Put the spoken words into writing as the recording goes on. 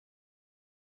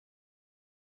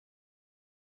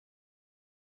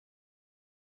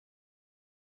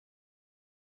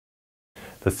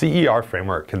The CER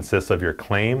framework consists of your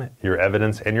claim, your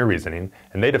evidence, and your reasoning,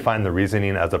 and they define the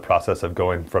reasoning as a process of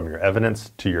going from your evidence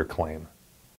to your claim.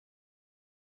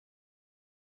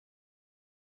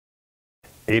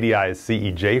 ADI's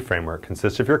CEJ framework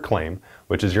consists of your claim,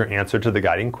 which is your answer to the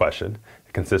guiding question.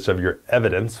 It consists of your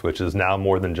evidence, which is now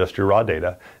more than just your raw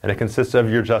data, and it consists of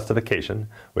your justification,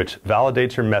 which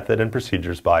validates your method and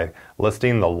procedures by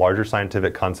listing the larger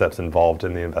scientific concepts involved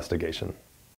in the investigation.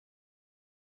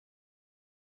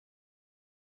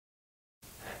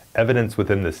 Evidence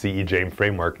within the CEJ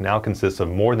framework now consists of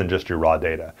more than just your raw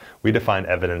data. We define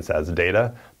evidence as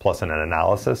data, plus an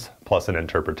analysis, plus an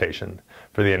interpretation.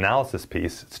 For the analysis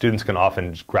piece, students can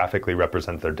often graphically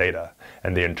represent their data,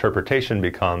 and the interpretation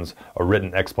becomes a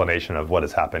written explanation of what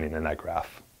is happening in that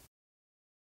graph.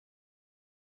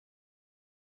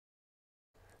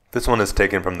 This one is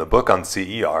taken from the book on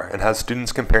CER and has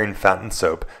students comparing fat and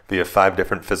soap via 5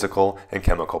 different physical and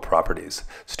chemical properties.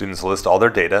 Students list all their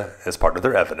data as part of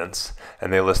their evidence,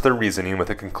 and they list their reasoning with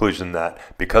a conclusion that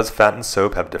because fat and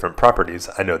soap have different properties,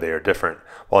 I know they are different.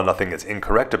 While nothing is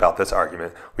incorrect about this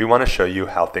argument, we want to show you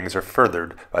how things are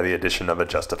furthered by the addition of a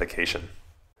justification.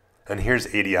 And here's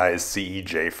ADI's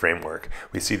CEJ framework.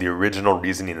 We see the original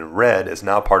reasoning in red is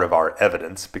now part of our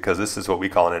evidence because this is what we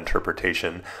call an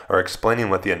interpretation or explaining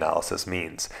what the analysis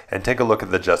means. And take a look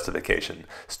at the justification.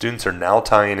 Students are now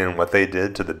tying in what they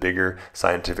did to the bigger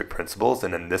scientific principles,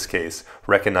 and in this case,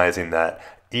 recognizing that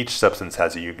each substance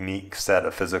has a unique set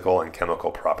of physical and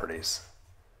chemical properties.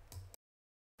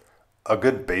 A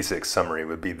good basic summary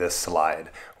would be this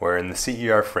slide, where in the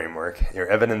CER framework, your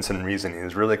evidence and reasoning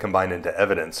is really combined into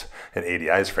evidence in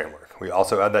ADI's framework. We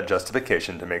also add that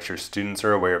justification to make sure students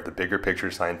are aware of the bigger picture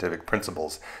scientific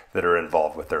principles that are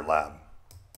involved with their lab.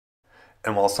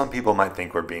 And while some people might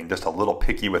think we're being just a little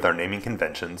picky with our naming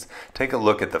conventions, take a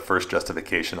look at the first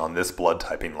justification on this blood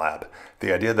typing lab.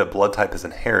 The idea that blood type is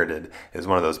inherited is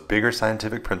one of those bigger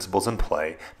scientific principles in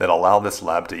play that allow this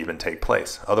lab to even take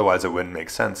place. Otherwise, it wouldn't make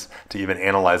sense to even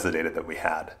analyze the data that we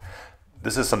had.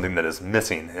 This is something that is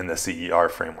missing in the CER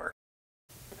framework.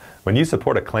 When you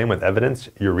support a claim with evidence,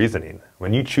 you're reasoning.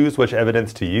 When you choose which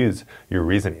evidence to use, you're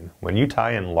reasoning. When you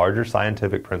tie in larger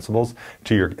scientific principles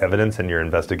to your evidence and your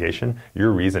investigation,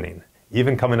 you're reasoning.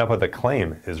 Even coming up with a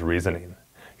claim is reasoning.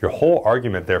 Your whole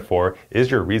argument, therefore, is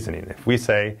your reasoning. If we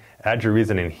say, add your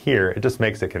reasoning here, it just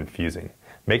makes it confusing.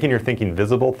 Making your thinking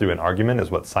visible through an argument is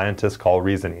what scientists call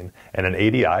reasoning. And in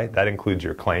ADI, that includes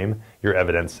your claim, your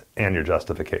evidence, and your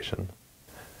justification.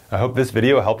 I hope this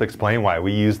video helped explain why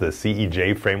we use the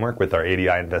CEJ framework with our ADI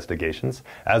investigations.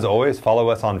 As always, follow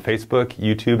us on Facebook,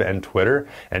 YouTube, and Twitter,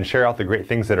 and share out the great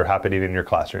things that are happening in your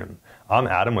classroom. I'm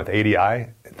Adam with ADI,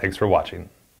 and thanks for watching.